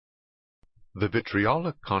The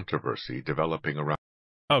vitriolic controversy developing around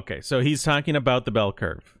Okay, so he's talking about the bell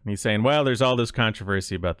curve. He's saying, well, there's all this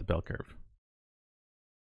controversy about the bell curve.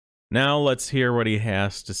 Now let's hear what he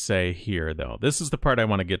has to say here, though. This is the part I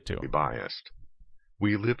want to get to. biased.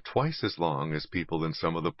 We live twice as long as people in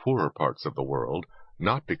some of the poorer parts of the world,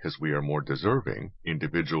 not because we are more deserving,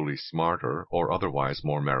 individually smarter, or otherwise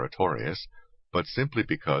more meritorious, but simply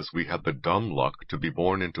because we have the dumb luck to be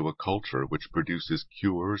born into a culture which produces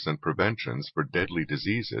cures and preventions for deadly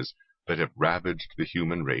diseases that have ravaged the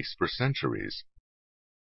human race for centuries.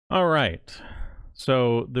 All right.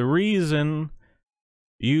 So the reason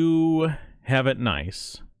you have it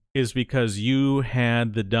nice is because you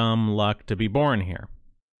had the dumb luck to be born here.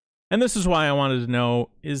 And this is why I wanted to know,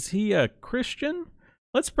 is he a Christian?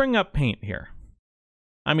 Let's bring up Paint here.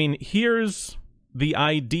 I mean, here's the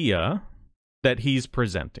idea that he's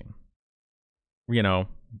presenting. You know,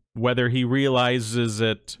 whether he realizes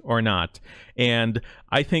it or not. And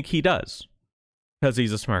I think he does, because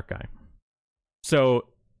he's a smart guy. So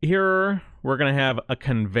here we're going to have a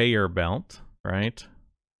conveyor belt, right?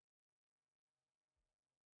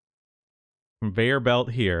 Conveyor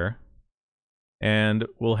belt here. And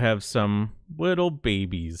we'll have some little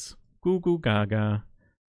babies. Goo goo gaga.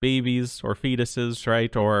 Babies or fetuses,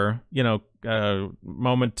 right? Or, you know,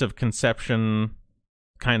 moment of conception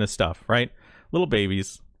kind of stuff, right? Little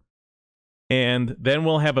babies. And then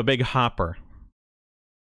we'll have a big hopper.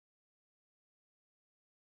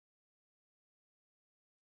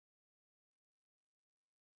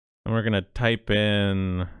 And we're going to type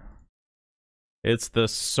in, it's the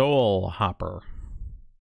Sowell hopper.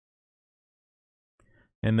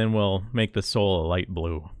 And then we'll make the soul a light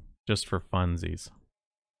blue, just for funsies.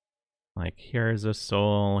 Like, here's a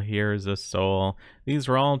soul, here's a soul. These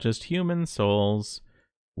are all just human souls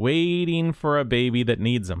waiting for a baby that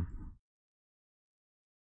needs them.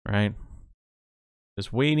 Right?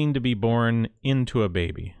 Just waiting to be born into a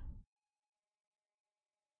baby.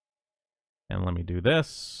 And let me do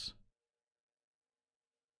this.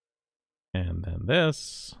 And then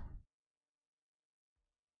this.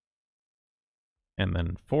 And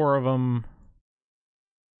then 4 of them.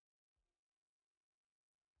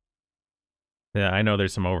 Yeah, I know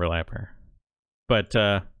there's some overlap here. But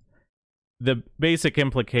the basic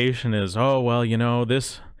implication is, oh, well, you know,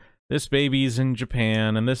 this baby's in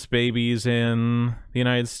Japan, and this baby's in the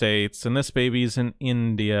United States, and this baby's in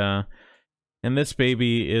India, and this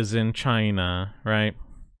baby is in China, right?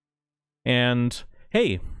 And,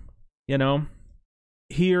 hey, you know,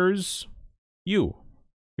 here's you.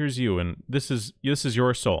 Here's you, and this is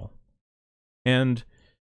your soul. And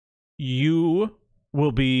you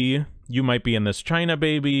will be, you might be in this China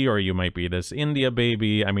baby, or you might be this India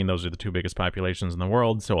baby. I mean, those are the 2 biggest populations in the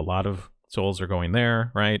world, so a lot of souls are going there,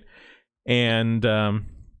 right? And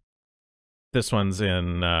this one's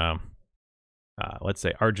in, let's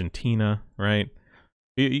say, Argentina, right?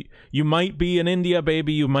 You might be an India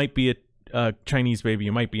baby, you might be a Chinese baby,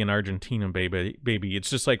 you might be an Argentinian baby. It's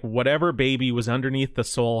just like whatever baby was underneath the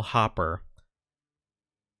soul hopper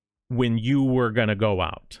when you were gonna go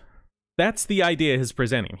out. That's the idea he's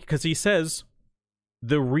presenting, because he says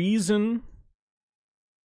the reason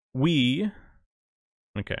the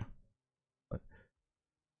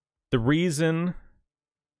reason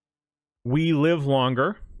we live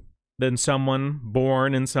longer than someone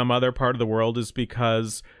born in some other part of the world is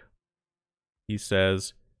because, he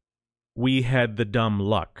says, we had the dumb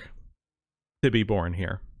luck to be born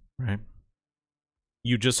here, right?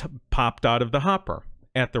 You just popped out of the hopper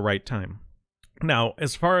at the right time. Now,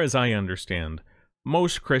 as far as I understand,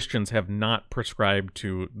 most Christians have not prescribed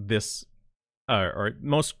to this, or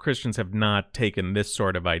most Christians have not taken this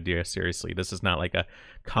sort of idea seriously. This is not like a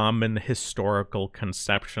common historical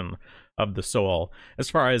conception of the soul. As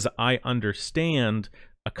far as I understand,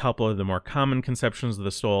 a couple of the more common conceptions of the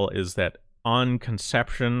soul is that on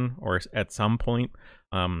conception, or at some point,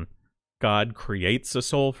 God creates a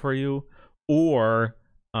soul for you, or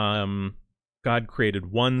God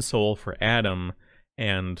created one soul for Adam,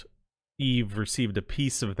 and Eve received a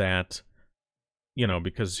piece of that, you know,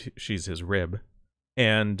 because she's his rib.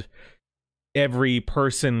 And every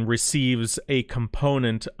person receives a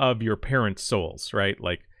component of your parents' souls, right?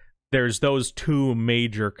 Like, there's those 2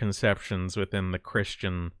 major conceptions within the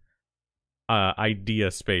Christian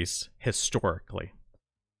idea space historically.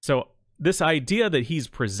 So this idea that he's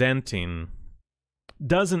presenting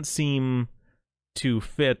doesn't seem to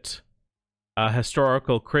fit a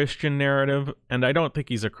historical Christian narrative, and I don't think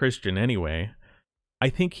he's a Christian anyway. I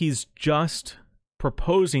think he's just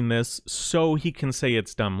proposing this so he can say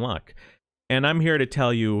it's dumb luck. And I'm here to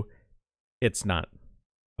tell you it's not.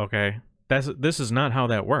 Okay? This is not how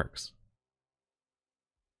that works.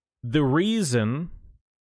 The reason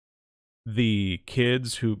the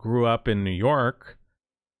kids who grew up in New York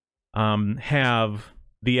have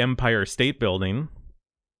the Empire State Building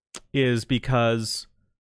is because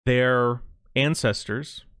their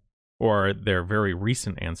ancestors, or their very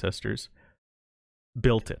recent ancestors,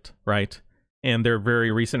 built it, right? And their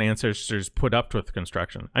very recent ancestors put up with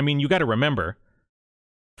construction. I mean, you got to remember,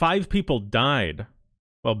 5 people died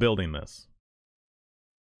while building this.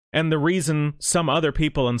 And the reason some other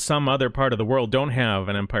people in some other part of the world don't have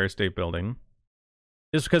an Empire State Building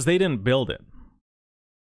is because they didn't build it.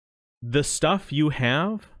 The stuff you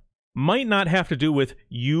have might not have to do with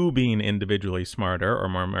you being individually smarter or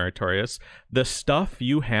more meritorious. The stuff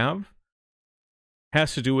you have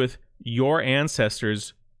has to do with your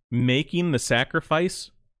ancestors making the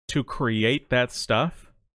sacrifice to create that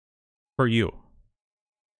stuff for you.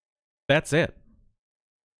 That's it.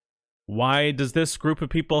 Why does this group of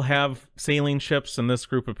people have sailing ships and this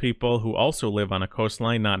group of people who also live on a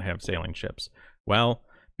coastline not have sailing ships? Well,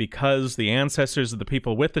 because the ancestors of the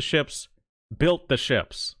people with the ships built the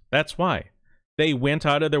ships. That's why. They went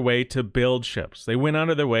out of their way to build ships. They went out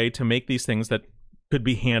of their way to make these things that could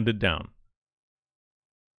be handed down.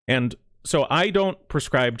 And so I don't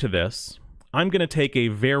prescribe to this. I'm going to take a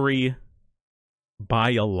very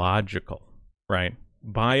biological, right?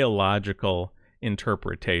 Biological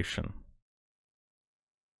interpretation.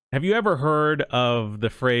 Have you ever heard of the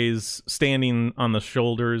phrase standing on the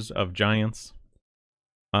shoulders of giants?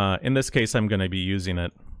 In this case, I'm going to be using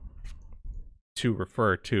it to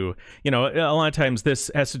refer to, a lot of times this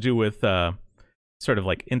has to do with sort of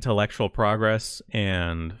like intellectual progress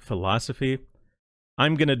and philosophy.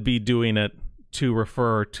 I'm going to be doing it to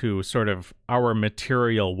refer to sort of our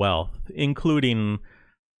material wealth, including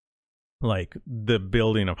like the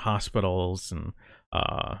building of hospitals and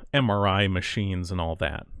MRI machines and all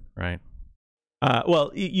that, right?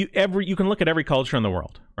 Well, you can look at every culture in the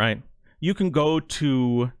world, right? You can go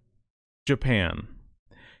to Japan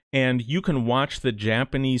and you can watch the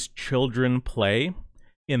Japanese children play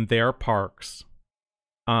in their parks.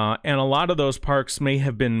 And a lot of those parks may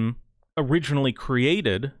have been originally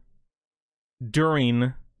created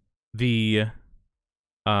during the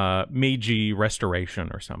Meiji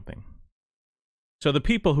Restoration or something. So the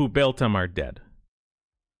people who built them are dead.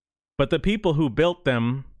 But the people who built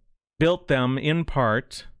them in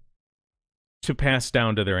part to pass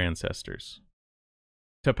down to their ancestors,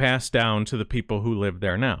 to pass down to the people who live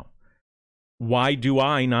there now. Why do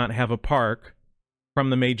I not have a park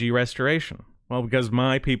from the Meiji Restoration? Well, because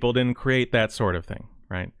my people didn't create that sort of thing,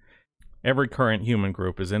 right? Every current human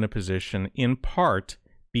group is in a position in part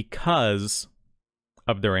because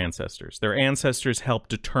of their ancestors. Their ancestors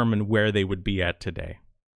helped determine where they would be at today.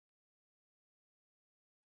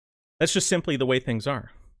 That's just simply the way things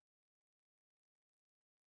are.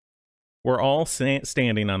 We're all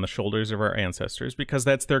standing on the shoulders of our ancestors because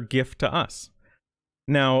that's their gift to us.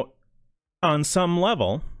 Now, on some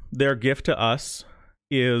level, their gift to us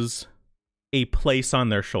is a place on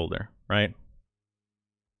their shoulder, right?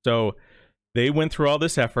 So they went through all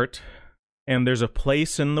this effort, and there's a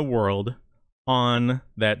place in the world on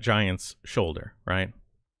that giant's shoulder, right?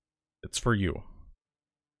 It's for you.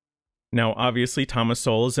 Now, obviously, Thomas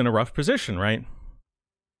Sowell is in a rough position, right?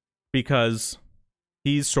 Because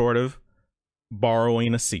he's sort of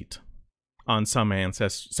borrowing a seat on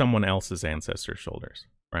someone else's ancestors' shoulders,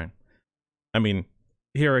 right? I mean,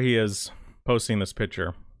 here he is posting this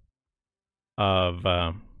picture of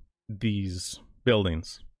these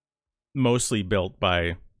buildings, mostly built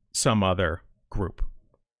by some other group,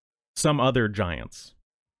 some other giants,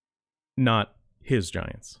 not his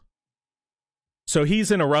giants. So he's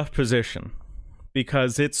in a rough position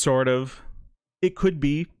because it could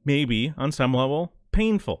be, maybe, on some level,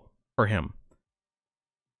 painful for him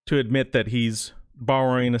to admit that he's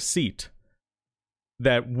borrowing a seat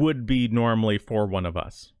that would be normally for one of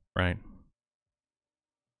us, right?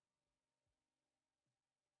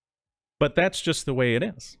 But that's just the way it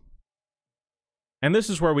is. And this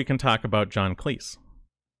is where we can talk about John Cleese.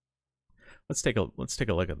 Let's take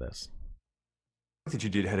a look at this. That you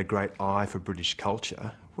did had a great eye for British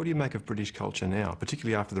culture. What do you make of British culture now,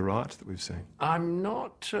 particularly after the riots that we've seen? I'm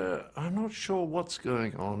not sure what's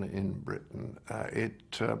going on in Britain.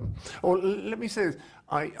 Or let me say this,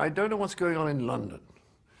 I don't know what's going on in London,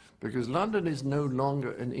 because London is no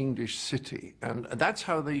longer an English city, and that's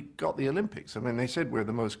how they got the Olympics. I mean, they said we're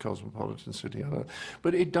the most cosmopolitan city on earth,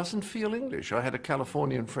 but it doesn't feel English. I had a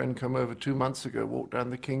Californian friend come over 2 months ago, walk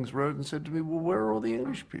down the King's Road and said to me, well, where are all the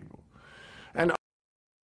English people? And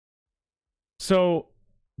so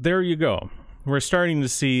there you go. We're starting to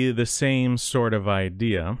see the same sort of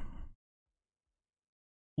idea.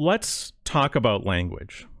 let's talk about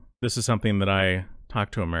language. This is something that I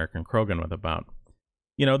talked to American Krogan with about.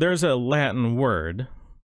 You know, there's a Latin word,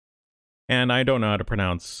 and I don't know how to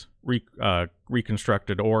pronounce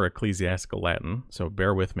reconstructed or ecclesiastical Latin, so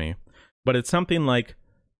bear with me. But it's something like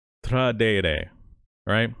tradere,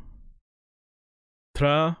 right?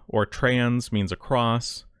 Tra or trans means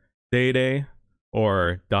across. Dede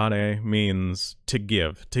or dare means to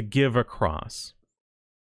give across.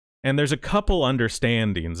 And there's a couple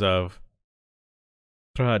understandings of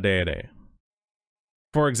tradere.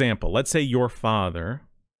 For example, let's say your father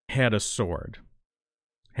had a sword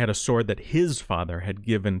that his father had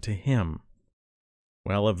given to him.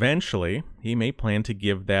 Well, eventually, he may plan to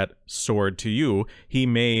give that sword to you. He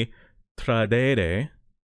may tradere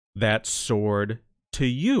that sword to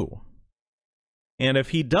you. And if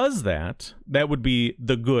he does that, that would be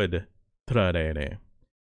the good tradere.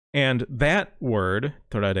 And that word,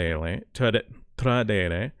 tradere,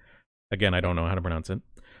 again, I don't know how to pronounce it,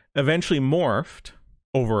 eventually morphed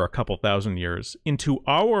over a couple thousand years into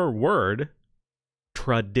our word,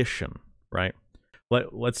 tradition, right?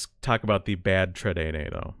 Let's talk about the bad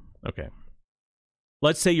tradere, though. Okay.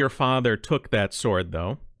 Let's say your father took that sword,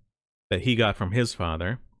 though, that he got from his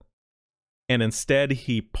father, and instead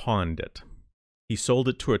he pawned it. He sold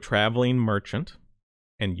it to a traveling merchant,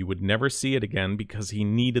 and you would never see it again because he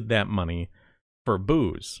needed that money for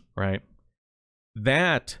booze, right?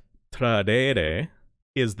 That tradere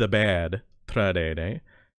is the bad tradere.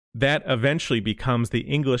 That eventually becomes the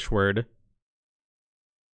English word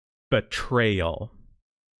betrayal.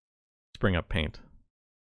 Let's bring up paint.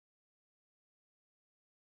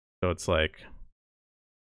 So it's like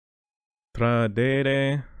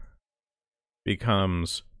tradere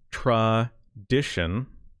becomes tradition,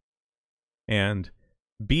 and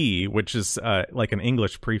B, which is like an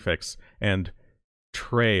English prefix, and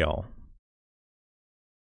trail.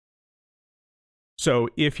 So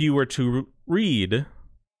if you were to read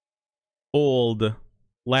old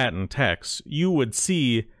Latin texts, you would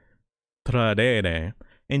see tradere,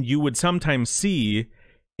 and you would sometimes see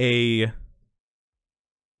a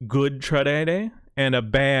good tradere and a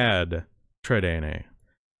bad tradere.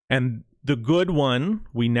 And the good one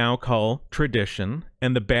we now call tradition,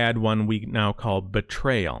 and the bad one we now call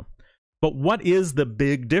betrayal. But what is the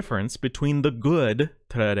big difference between the good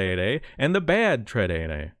tradere and the bad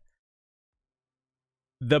tradere?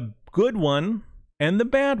 The good one and the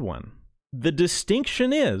bad one. The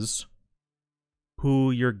distinction is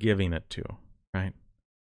who you're giving it to, right?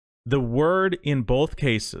 The word in both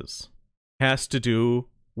cases has to do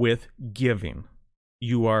with giving.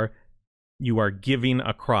 You are giving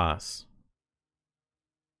across.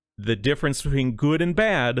 The difference between good and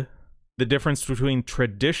bad, the difference between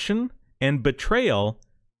tradition and betrayal,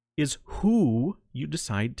 is who you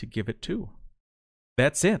decide to give it to.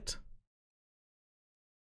 That's it.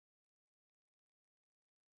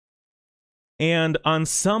 And on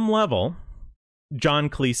some level, John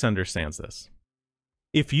Cleese understands this.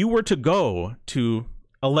 If you were to go to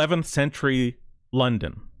 11th century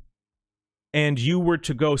London, and you were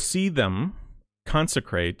to go see them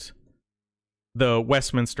consecrate the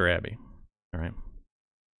Westminster Abbey, all right,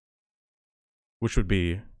 which would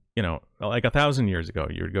be, you know, like 1,000 years ago,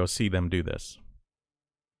 you would go see them do this.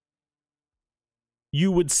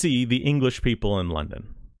 You would see the English people in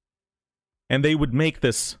London, and they would make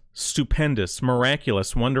this stupendous,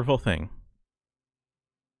 miraculous, wonderful thing.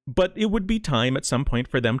 But it would be time at some point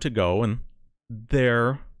for them to go and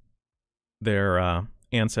their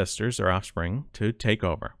ancestors or offspring to take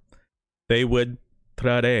over. They would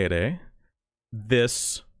tradere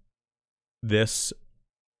this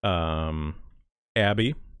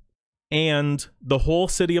abbey and the whole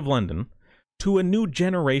city of London to a new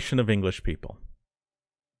generation of English people.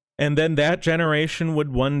 And then that generation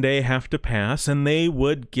would one day have to pass, and they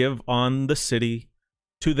would give on the city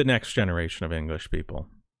to the next generation of English people.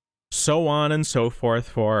 So on and so forth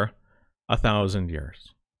for 1,000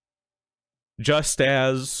 years. Just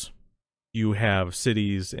as you have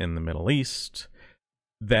cities in the Middle East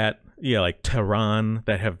that, you know, like Tehran,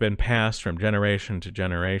 that have been passed from generation to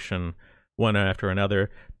generation, one after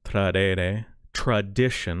another, tradere,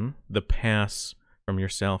 tradition, the pass from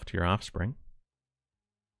yourself to your offspring.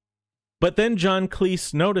 But then John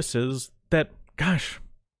Cleese notices that, gosh,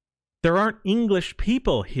 there aren't English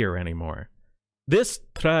people here anymore. This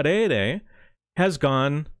tradere has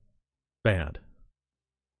gone bad.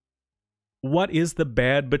 What is the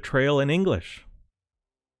bad betrayal in English?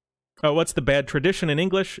 Oh, what's the bad tradition in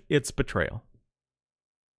English? It's betrayal.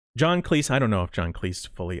 John Cleese, I don't know if John Cleese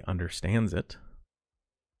fully understands it.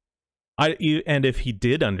 And if he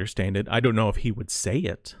did understand it, I don't know if he would say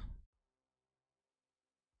it.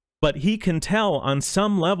 But he can tell on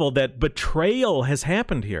some level that betrayal has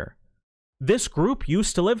happened here. This group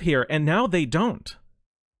used to live here, and now they don't.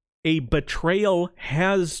 A betrayal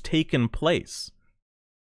has taken place.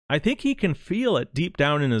 I think he can feel it deep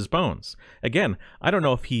down in his bones. Again, I don't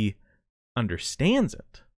know if he understands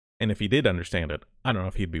it. And if he did understand it, I don't know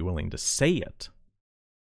if he'd be willing to say it.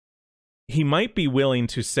 He might be willing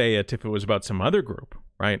to say it if it was about some other group,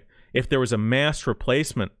 right? If there was a mass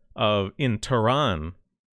replacement in Tehran,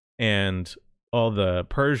 and all the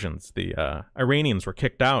Persians, the Iranians were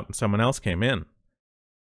kicked out and someone else came in,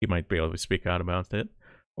 he might be able to speak out about it.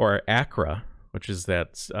 Or Accra, which is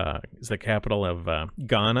the capital of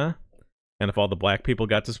Ghana, and if all the black people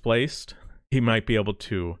got displaced, he might be able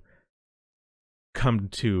to come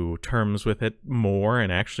to terms with it more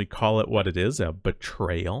and actually call it what it is, a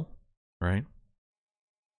betrayal, right?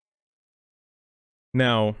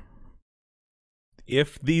 Now,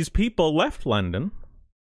 if these people left London,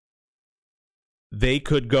 they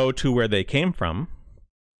could go to where they came from.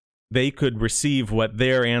 They could receive what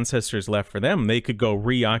their ancestors left for them. They could go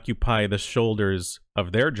reoccupy the shoulders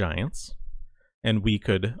of their giants, and we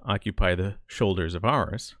could occupy the shoulders of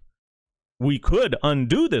ours. We could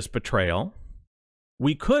undo this betrayal.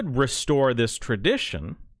 We could restore this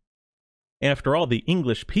tradition. After all, the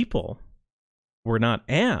English people were not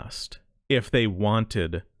asked if they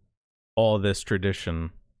wanted all this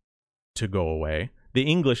tradition to go away. The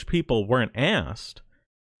English people weren't asked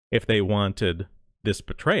if they wanted this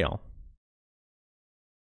betrayal.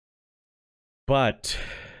 But,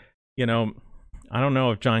 you know, I don't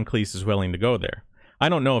know if John Cleese is willing to go there. I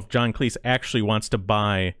don't know if John Cleese actually wants to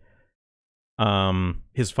buy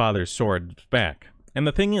his father's sword back. And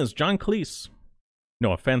the thing is, John Cleese,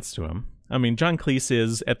 no offense to him, I mean, John Cleese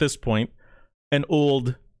is, at this point, an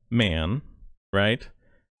old man, right?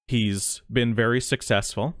 He's been very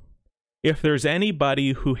successful. If there's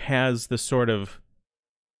anybody who has the sort of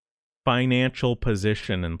financial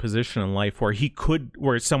position and position in life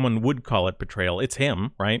where someone would call it betrayal, it's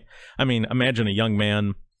him, right? I mean, imagine a young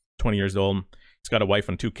man, 20 years old, he's got a wife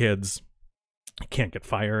and 2 kids. He can't get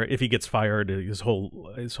fired. If he gets fired, his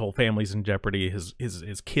whole family's in jeopardy.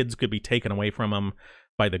 His kids could be taken away from him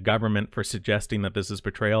by the government for suggesting that this is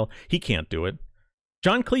betrayal. He can't do it.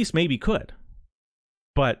 John Cleese maybe could,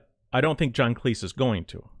 but I don't think John Cleese is going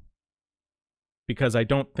to, because I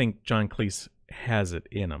don't think John Cleese has it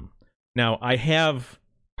in him. Now, I have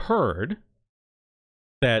heard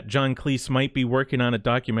that John Cleese might be working on a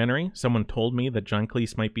documentary. Someone told me that John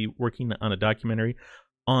Cleese might be working on a documentary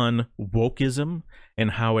on wokeism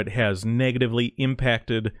and how it has negatively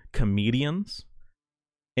impacted comedians.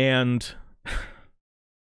 And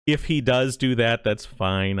if he does do that, that's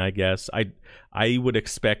fine, I guess. I would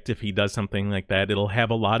expect if he does something like that, it'll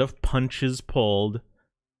have a lot of punches pulled.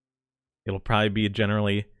 It'll probably be a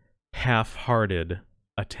generally half-hearted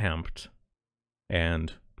attempt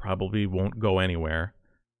and probably won't go anywhere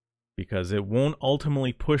because it won't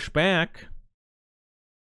ultimately push back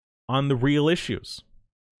on the real issues.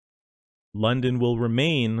 London will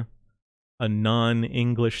remain a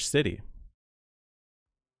non-English city.